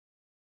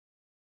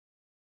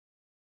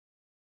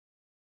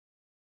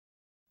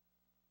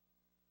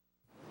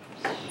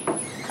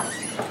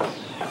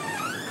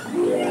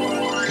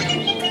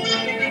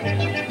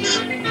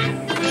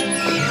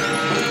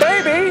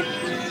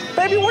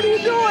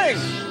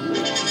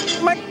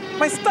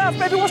My stuff,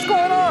 baby, what's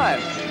going on?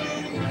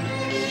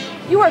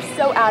 You are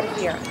so out of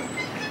here.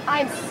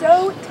 I'm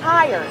so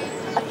tired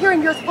of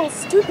hearing your full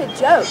stupid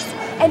jokes.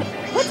 And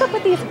what's up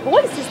with these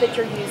voices that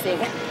you're using?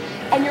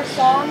 And your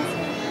songs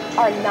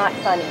are not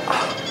funny.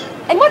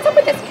 And what's up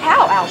with this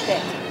cow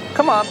outfit?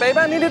 Come on, babe,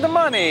 I needed the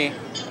money.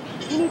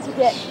 You need to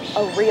get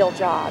a real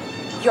job.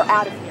 You're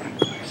out of here.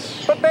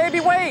 But baby,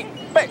 wait.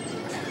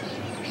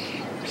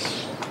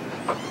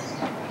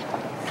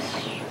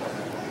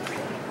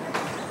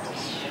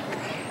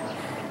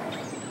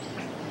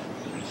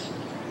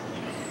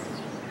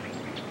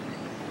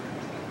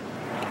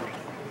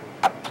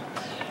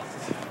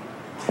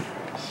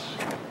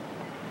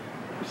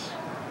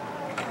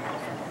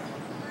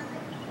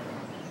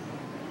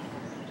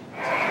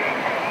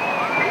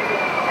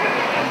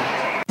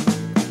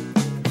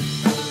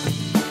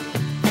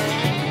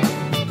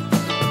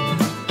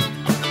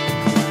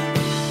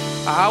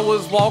 I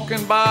was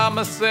walking by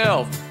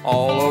myself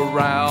all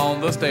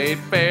around the state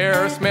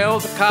fair.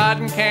 Smells of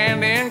cotton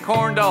candy and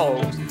corn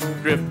dogs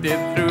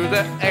drifted through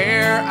the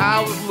air.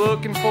 I was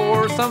looking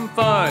for some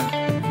fun,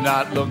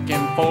 not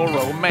looking for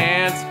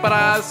romance, but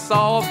I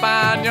saw a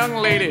fine young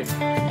lady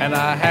and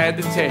I had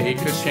to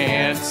take a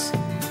chance.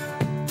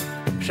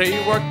 She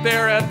worked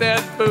there at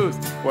that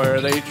booth where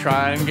they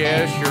try and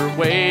guess your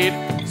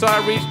weight. So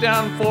I reached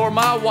down for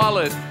my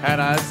wallet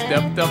and I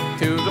stepped up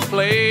to the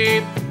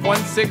plate.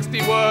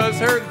 160 was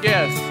her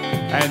guess,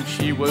 and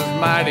she was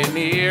mighty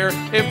near.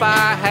 If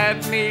I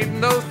hadn't eaten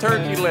those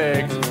turkey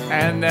legs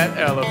and that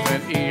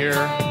elephant ear.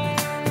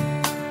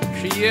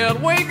 She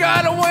yelled, "We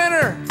got a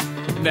winner!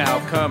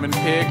 Now come and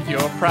pick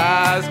your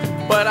prize."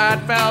 But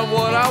I'd found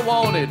what I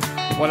wanted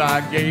when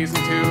I gazed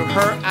into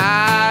her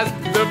eyes.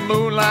 The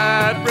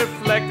moonlight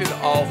reflected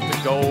off the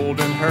gold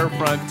in her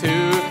front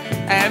tooth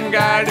and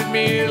guided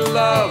me to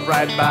love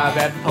right by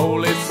that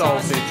Polish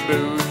sausage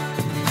booth.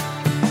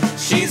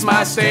 She's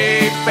my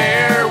state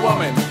fair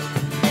woman,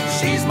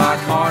 she's my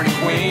carny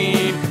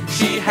queen.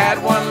 She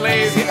had one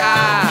lazy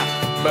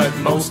eye, but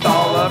most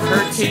all of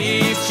her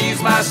teeth.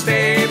 She's my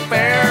state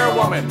fair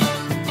woman,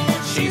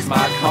 she's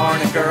my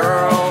carny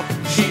girl.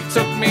 She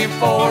took me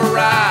for a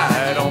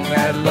ride on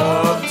that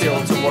love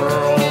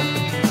tilt-a-whirl.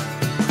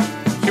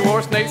 She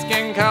wore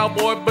snakeskin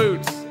cowboy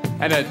boots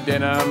and a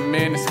denim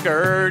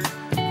miniskirt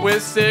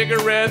with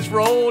cigarettes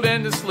rolled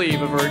in the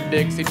sleeve of her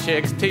Dixie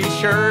Chicks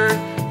t-shirt.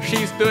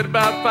 She stood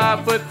about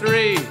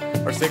 5'3",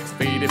 or 6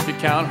 feet if you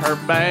count her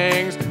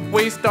bangs.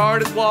 We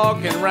started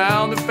walking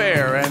around the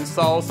fair and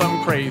saw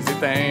some crazy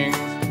things.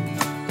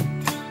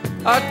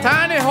 A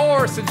tiny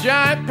horse, a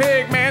giant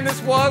pig, man,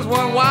 this was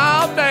one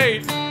wild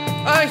date.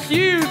 A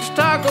huge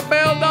Taco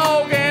Bell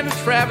dog and a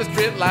Travis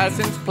Tritt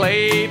license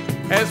plate.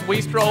 As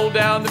we strolled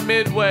down the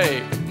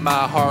midway,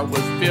 my heart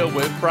was filled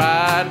with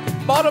pride.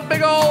 Bought a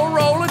big old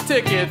roll of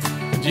tickets,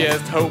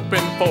 just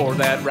hoping for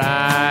that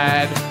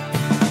ride.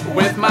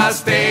 With my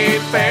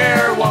state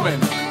fair woman,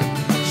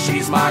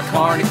 she's my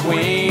carny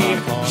queen.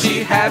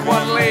 She had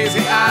one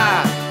lazy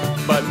eye,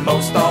 but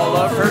most all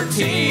of her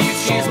teeth.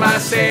 She's my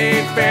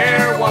state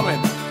fair woman,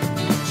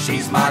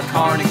 she's my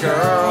carny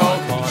girl.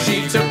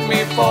 She took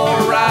me for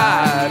a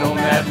ride on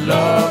that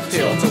love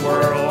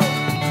tilt-a-whirl.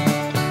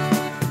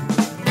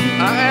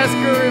 I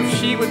asked her if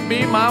she would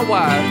be my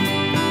wife.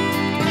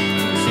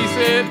 She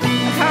said,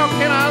 "How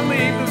can I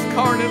leave this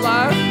carny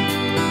life?"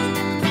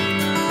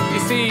 You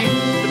see,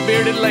 the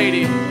bearded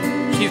lady,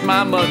 she's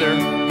my mother,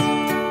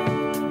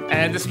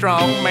 and the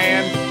strong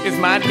man is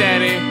my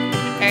daddy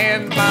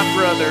and my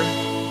brother.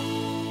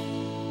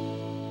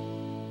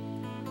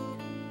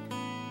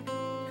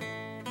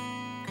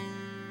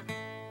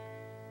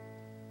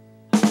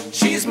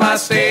 She's my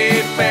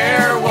state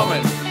fair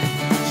woman,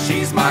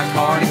 she's my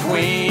carny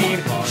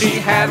queen. She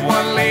had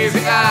one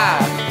lazy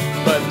eye,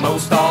 but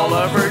most all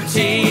of her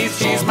teeth.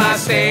 She's my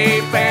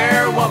state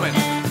fair woman,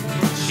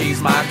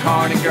 she's my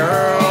carny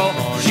girl.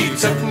 She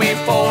took me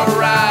for a